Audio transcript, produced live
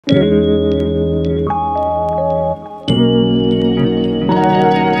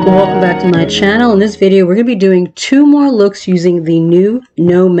welcome back to my channel. In this video we're going to be doing 2 more looks using the new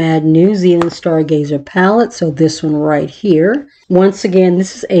Nomad New Zealand Stargazer palette. So this one right here. Once again,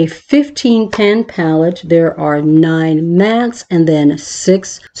 this is a 1510 palette. There are 9 mattes and then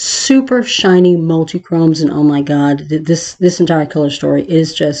 6 super shiny multi-chromes, and oh my god, this entire color story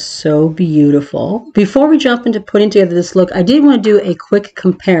is just so beautiful. Before we jump into putting together this look, I did want to do a quick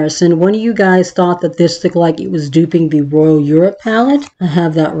comparison. One of you guys thought that this looked like it was duping the Royal Europe palette. I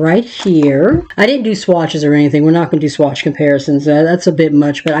have that right here. I didn't do swatches or anything. We're not going to do swatch comparisons. That's a bit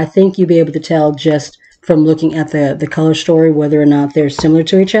much, but I think you'll be able to tell just from looking at the color story whether or not they're similar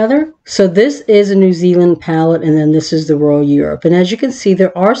to each other. So this is a New Zealand palette, and then this is the Royal Europe. And as you can see,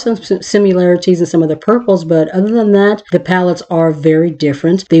 there are some similarities in some of the purples, but other than that, the palettes are very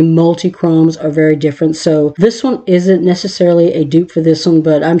different. The multi-chromes are very different. So this one isn't necessarily a dupe for this one,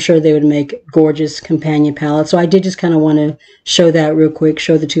 but I'm sure they would make gorgeous companion palettes. So I did just kind of want to show that real quick,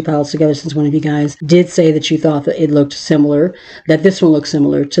 show the 2 palettes together, since one of you guys did say that you thought that it looked similar, that this one looked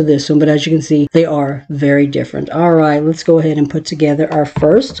similar to this one. But as you can see, they are very different. All right, let's go ahead and put together our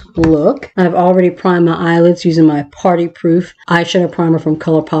first look. I've already primed my eyelids using my Party Proof eyeshadow primer from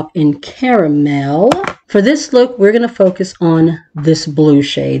ColourPop in Caramel. For this look, we're going to focus on this blue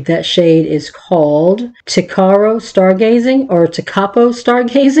shade. That shade is called Takapo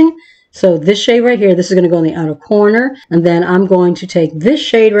Stargazing. So this shade right here, this is going to go in the outer corner, and then I'm going to take this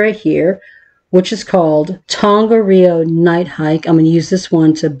shade right here, which is called Tongariro Night Hike. I'm going to use this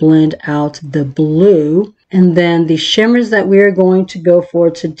one to blend out the blue. And then the shimmers that we're going to go for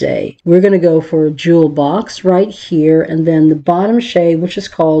today, we're going to go for Jewel Box right here, and then the bottom shade, which is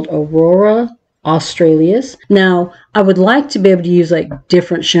called Aurora Australis. Now, I would like to be able to use like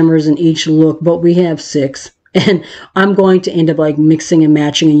different shimmers in each look, but we have 6. And I'm going to end up like mixing and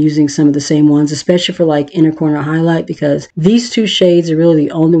matching and using some of the same ones, especially for like inner corner highlight, because these 2 shades are really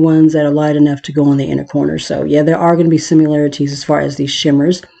the only ones that are light enough to go on the inner corner. So yeah, there are going to be similarities as far as these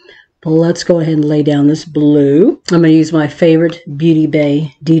shimmers. But let's go ahead and lay down this blue. I'm going to use my favorite Beauty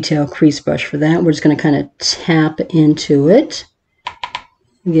Bay detail crease brush for that. We're just going to kind of tap into it,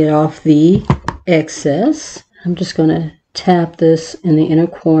 get off the excess. I'm just going to tap this in the inner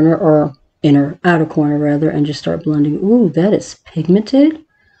corner, or outer corner rather, and just start blending. Ooh, that is pigmented.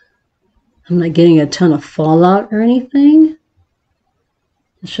 I'm not getting a ton of fallout or anything.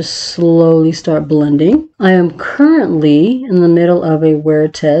 Let's just slowly start blending. I am currently in the middle of a wear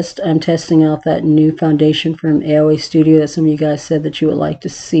test. I'm testing out that new foundation from AOA Studio that some of you guys said that you would like to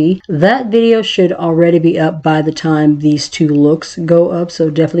see. That video should already be up by the time these 2 looks go up, so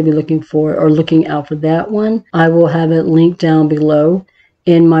definitely be looking out for that one. I will have it linked down below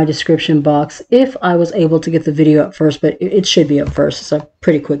in my description box if I was able to get the video up first, but it should be up first. It's a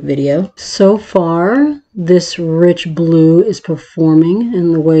pretty quick video. So far, this rich blue is performing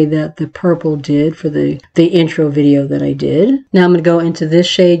in the way that the purple did for the intro video that I did. Now I'm going to go into this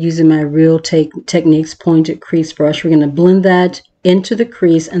shade using my Real Techniques pointed crease brush. We're going to blend that into the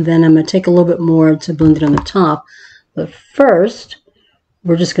crease, and then I'm going to take a little bit more to blend it on the top. But first,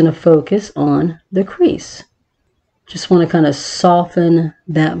 we're just going to focus on the crease. Just want to kind of soften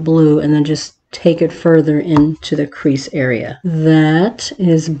that blue and then just take it further into the crease area. That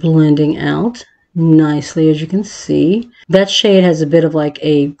is blending out nicely, as you can see. That shade has a bit of like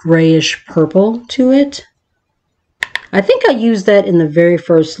a grayish purple to it. I think I used that in the very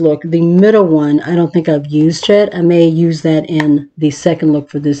first look. The middle one, I don't think I've used yet. I may use that in the second look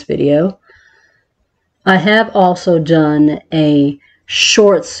for this video. I have also done a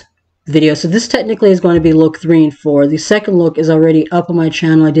shorts video. So this technically is going to be look 3 and 4. The second look is already up on my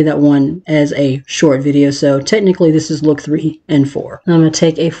channel. I did that one as a short video. So technically this is look 3 and 4. I'm going to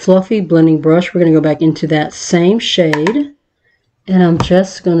take a fluffy blending brush. We're going to go back into that same shade. And I'm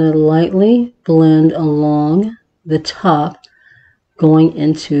just going to lightly blend along the top going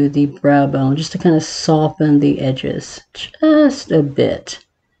into the brow bone, just to kind of soften the edges just a bit.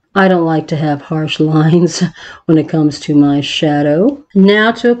 I don't like to have harsh lines when it comes to my shadow.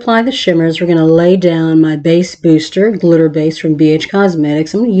 Now to apply the shimmers, we're going to lay down my base booster, glitter base from BH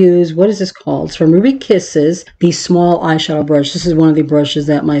Cosmetics. I'm going to use, what is this called? It's from Ruby Kisses, the small eyeshadow brush. This is one of the brushes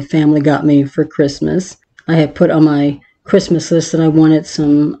that my family got me for Christmas. I had put on my Christmas list that I wanted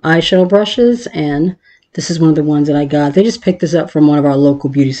some eyeshadow brushes, and this is one of the ones that I got. They just picked this up from one of our local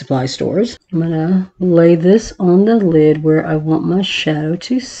beauty supply stores. I'm going to lay this on the lid where I want my shadow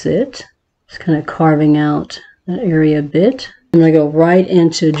to sit. Just kind of carving out that area a bit. I'm going to go right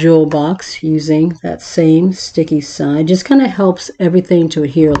into Jewel Box using that same sticky side. Just kind of helps everything to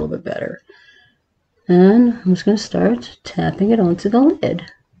adhere a little bit better. And I'm just going to start tapping it onto the lid.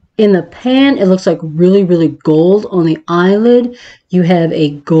 In the pan, it looks like really, really gold. On the eyelid, you have a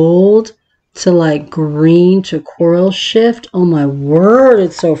gold to like green to coral shift. Oh my word,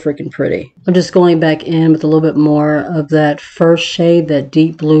 it's so freaking pretty. I'm just going back in with a little bit more of that first shade, that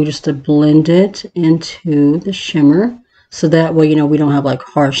deep blue, just to blend it into the shimmer. So that way, you know, we don't have like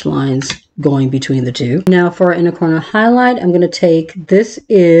harsh lines going between the two. Now for our inner corner highlight, I'm going to take, this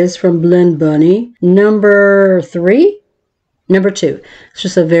is from Blend Bunny, number 2. It's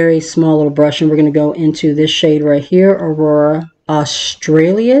just a very small little brush, and we're going to go into this shade right here, Aurora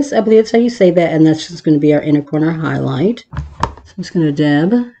Australis, I believe that's how you say that, and that's just going to be our inner corner highlight. So I'm just going to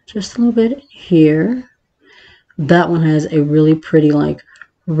dab just a little bit here. That one has a really pretty, like,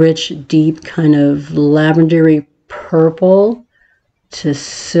 rich, deep kind of lavendery purple to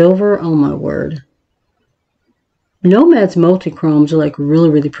silver. Oh my word. Nomad's multi-chromes are like really,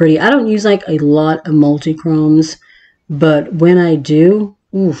 really pretty. I don't use like a lot of multi-chromes, but when I do,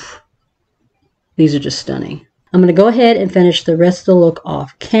 oof, these are just stunning. I'm going to go ahead and finish the rest of the look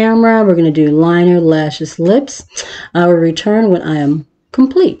off camera. We're going to do liner, lashes, lips. I will return when I am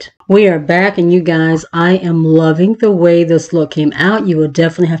complete. We are back, and you guys, I am loving the way this look came out. You will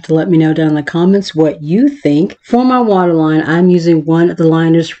definitely have to let me know down in the comments what you think. For my waterline, I'm using one of the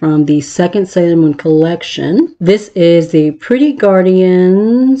liners from the second Sailor Moon collection. This is the Pretty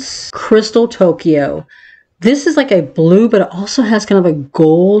Guardians Crystal Tokyo. This is like a blue, but it also has kind of a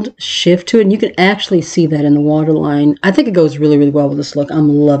gold shift to it, and you can actually see that in the waterline. I think it goes really, really well with this look. I'm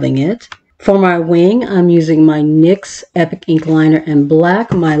loving it. For my wing, I'm using my NYX Epic Ink Liner in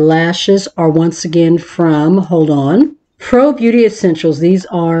black. My lashes are once again from, hold on, Pro Beauty Essentials. These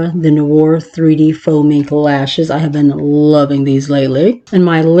are the Noir 3D Foam Ink Lashes. I have been loving these lately. And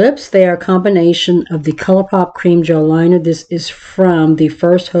my lips, they are a combination of the ColourPop Cream Gel Liner. This is from the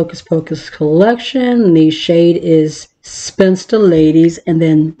first Hocus Pocus collection. The shade is Spinster Ladies, and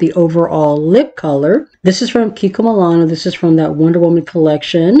then the overall lip color. This is from Kiko Milano. This is from that Wonder Woman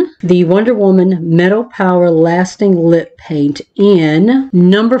collection. The Wonder Woman Metal Power Lasting Lip Paint in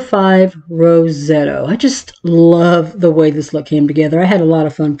number 5 Rosetto. I just love the way this look came together. I had a lot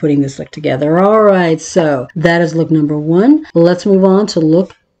of fun putting this look together. All right, so that is look number 1. Let's move on to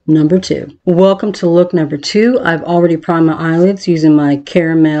look number 2. Welcome to look number 2. I've already primed my eyelids using my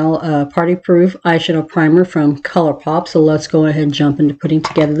Caramel Party Proof eyeshadow primer from ColourPop. So let's go ahead and jump into putting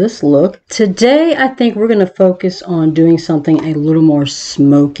together this look. Today, I think we're going to focus on doing something a little more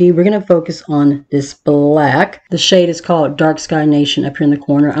smoky. We're going to focus on this black. The shade is called Dark Sky Nation up here in the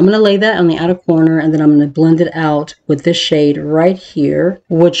corner. I'm going to lay that on the outer corner, and then I'm going to blend it out with this shade right here,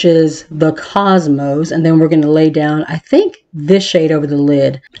 which is the Cosmos. And then we're going to lay down, I think, this shade over the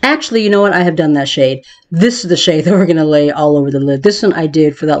lid. Actually, you know what? I have done that shade. This is the shade that we're going to lay all over the lid. This one I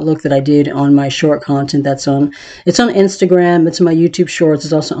did for that look that I did on my short content. It's on Instagram. It's on my YouTube shorts.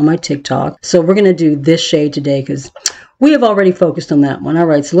 It's also on my TikTok. So we're going to do this shade today because we have already focused on that one. All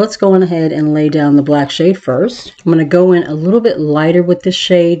right, so let's go on ahead and lay down the black shade first. I'm going to go in a little bit lighter with this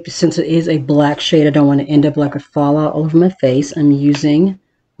shade. Since it is a black shade, I don't want to end up like a fallout all over my face. I'm using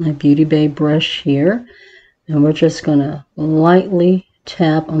my Beauty Bay brush here. And we're just going to lightly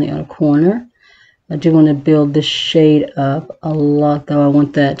tap on the outer corner. I do want to build this shade up a lot, though. I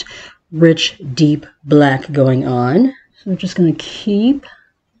want that rich, deep black going on. So we're just going to keep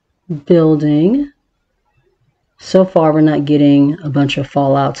building. So far, we're not getting a bunch of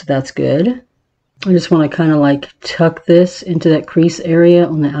fallout, so that's good. I just want to kind of like tuck this into that crease area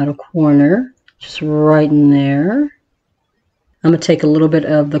on the outer corner. Just right in there. I'm going to take a little bit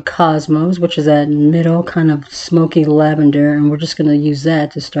of the Cosmos, which is that middle kind of smoky lavender, and we're just going to use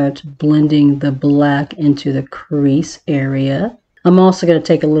that to start blending the black into the crease area. I'm also going to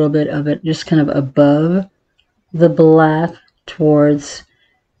take a little bit of it just kind of above the black towards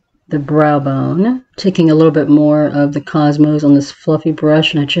the brow bone. Taking a little bit more of the Cosmos on this fluffy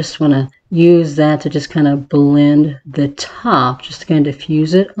brush, and I just want to use that to just kind of blend the top, just to kind of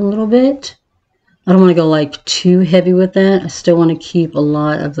diffuse it a little bit. I don't want to go like too heavy with that. I still want to keep a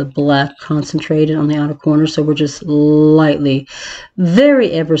lot of the black concentrated on the outer corner. So we're just lightly,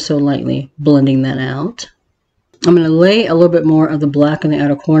 very ever so lightly blending that out. I'm going to lay a little bit more of the black on the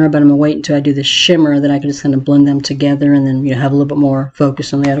outer corner, but I'm going to wait until I do the shimmer, then I can just kind of blend them together and then have a little bit more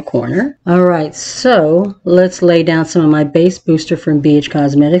focus on the outer corner. All right, so let's lay down some of my base booster from BH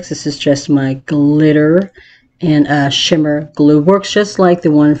Cosmetics. This is just my glitter and shimmer glue. Works just like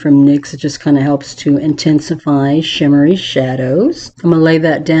the one from NYX. It just kind of helps to intensify shimmery shadows. I'm going to lay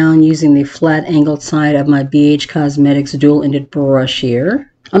that down using the flat angled side of my BH Cosmetics dual-ended brush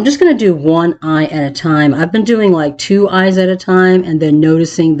here. I'm just going to do one eye at a time. I've been doing like 2 eyes at a time and then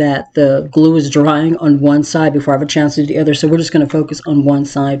noticing that the glue is drying on one side before I have a chance to do the other. So we're just going to focus on one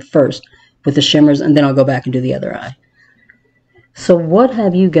side first with the shimmers, and then I'll go back and do the other eye. So what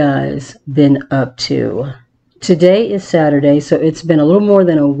have you guys been up to? Today is Saturday, so it's been a little more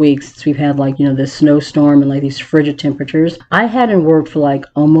than a week since we've had like, this snowstorm and like these frigid temperatures. I hadn't worked for like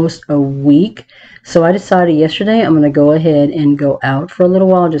almost a week. So I decided yesterday I'm going to go ahead and go out for a little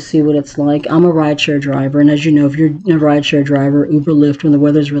while, just see what it's like. I'm a rideshare driver, and as you know, if you're a rideshare driver, Uber, Lyft, when the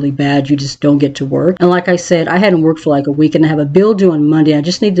weather's really bad, you just don't get to work. And like I said, I hadn't worked for like a week, and I have a bill due on Monday. I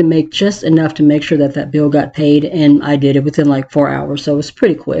just need to make just enough to make sure that that bill got paid, and I did it within like 4 hours, so it was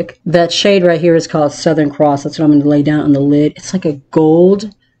pretty quick. That shade right here is called Southern Cross. That's what I'm going to lay down on the lid. It's like a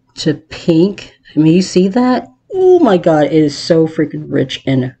gold to pink. I mean, you see that? Oh my god, it is so freaking rich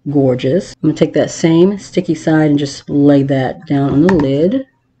and gorgeous. I'm going to take that same sticky side and just lay that down on the lid.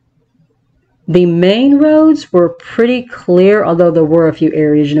 The main roads were pretty clear, although there were a few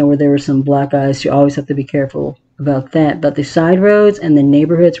areas, where there were some black ice. You always have to be careful about that. But the side roads and the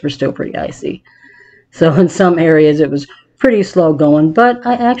neighborhoods were still pretty icy. So in some areas it was pretty slow going, but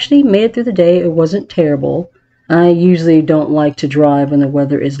I actually made it through the day. It wasn't terrible. I usually don't like to drive when the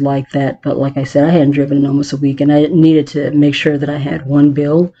weather is like that, but like I said, I hadn't driven in almost a week, and I needed to make sure that I had one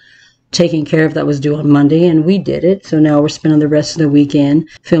bill taken care of that was due on Monday, and we did it. So now we're spending the rest of the weekend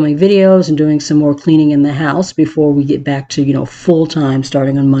filming videos and doing some more cleaning in the house before we get back to, full time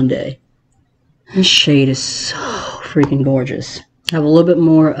starting on Monday. This shade is so freaking gorgeous. I have a little bit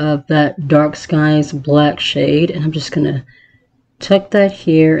more of that Dark Skies black shade, and I'm just going to tuck that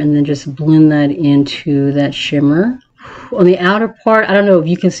here and then just blend that into that shimmer. On the outer part, I don't know if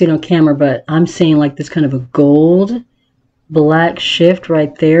you can see it on camera, but I'm seeing like this kind of a gold black shift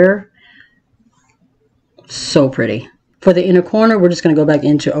right there. So pretty. For the inner corner, we're just going to go back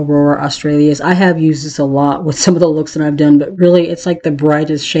into Aurora Australia's. I have used this a lot with some of the looks that I've done, but really it's like the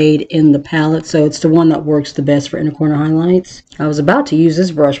brightest shade in the palette, so it's the one that works the best for inner corner highlights. I was about to use this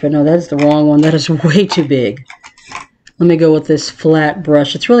brush, but no, that is the wrong one. That is way too big. Let me go with this flat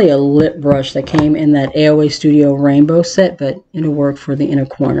brush. It's really a lip brush that came in that AOA Studio Rainbow set, but it'll work for the inner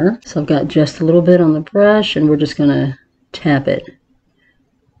corner. So I've got just a little bit on the brush, and we're just going to tap it.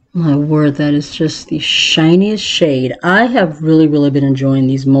 My word, that is just the shiniest shade. I have really been enjoying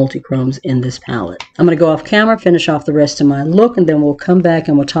these multi-chromes in this palette. I'm going to go off camera, finish off the rest of my look, and then we'll come back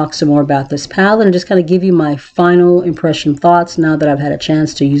and we'll talk some more about this palette and just kind of give you my final impression thoughts now that I've had a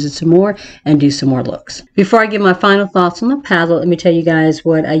chance to use it some more and do some more looks. Before I give my final thoughts on the palette, let me tell you guys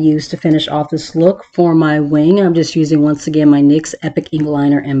what I used to finish off this look for my wing. I'm just using, once again, my NYX Epic Ink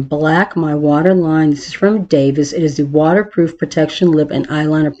Liner in black, my waterline. This is from Davis. It is the Waterproof Protection Lip and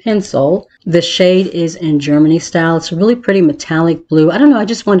Eyeliner Pencil. The shade is in Germany style. It's a really pretty metallic blue. I don't know, I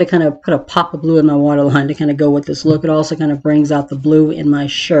just wanted to kind of put a pop of blue in my waterline to kind of go with this look. It also kind of brings out the blue in my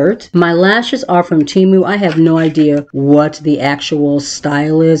shirt. My lashes are from Temu. I have no idea what the actual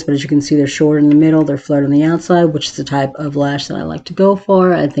style is, but as you can see, they're short in the middle, they're flat on the outside, which is the type of lash that I like to go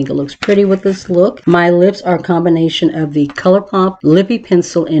for. I think it looks pretty with this look. My lips are a combination of the ColourPop Lippy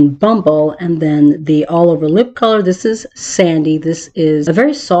Pencil in Bumble and then the all over lip color. This is Sandy. This is a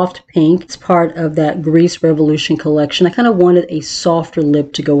very soft pink. It's part of that Grease Revolution collection. I kind of wanted a softer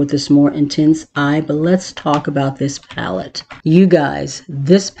lip to go with this more intense eye, but let's talk about this palette. You guys,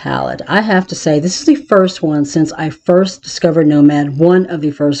 this palette, I have to say, this is the first one since I first discovered Nomad, one of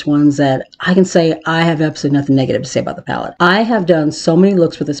the first ones that I can say I have absolutely nothing negative to say about the palette. I have done so many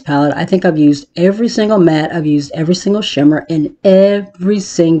looks with this palette. I think I've used every single matte, I've used every single shimmer, and every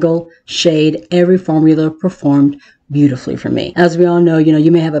single shade, every formula performed beautifully for me. As we all know, you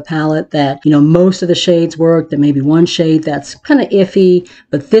may have a palette that, most of the shades work, there may be one shade that's kind of iffy,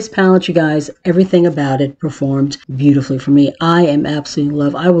 but this palette, you guys, everything about it performed beautifully for me. I am absolutely in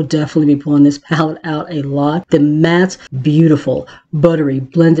love. I will definitely be pulling this palette out a lot. The mattes, beautiful, buttery,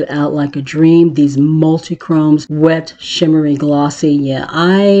 blended out like a dream. These multi-chromes, wet, shimmery, glossy. Yeah,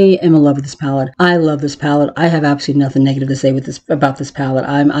 I am in love with this palette. I love this palette. I have absolutely nothing negative to say about this palette.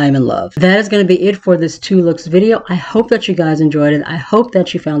 I'm in love. That is going to be it for this 2 looks video. I hope that you guys enjoyed it. I hope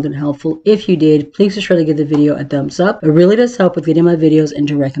that you found it helpful. If you did, please be sure to give the video a thumbs up. It really does help with getting my videos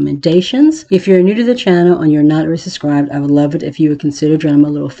into recommendations. If you're new to the channel and you're not already subscribed, I would love it if you would consider joining my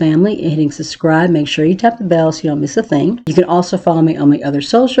little family and hitting subscribe. Make sure you tap the bell so you don't miss a thing. You can also follow me on my other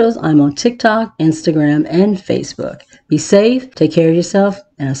socials. I'm on TikTok, Instagram, and Facebook. Be safe, take care of yourself,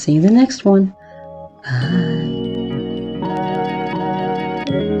 and I'll see you in the next one. Bye.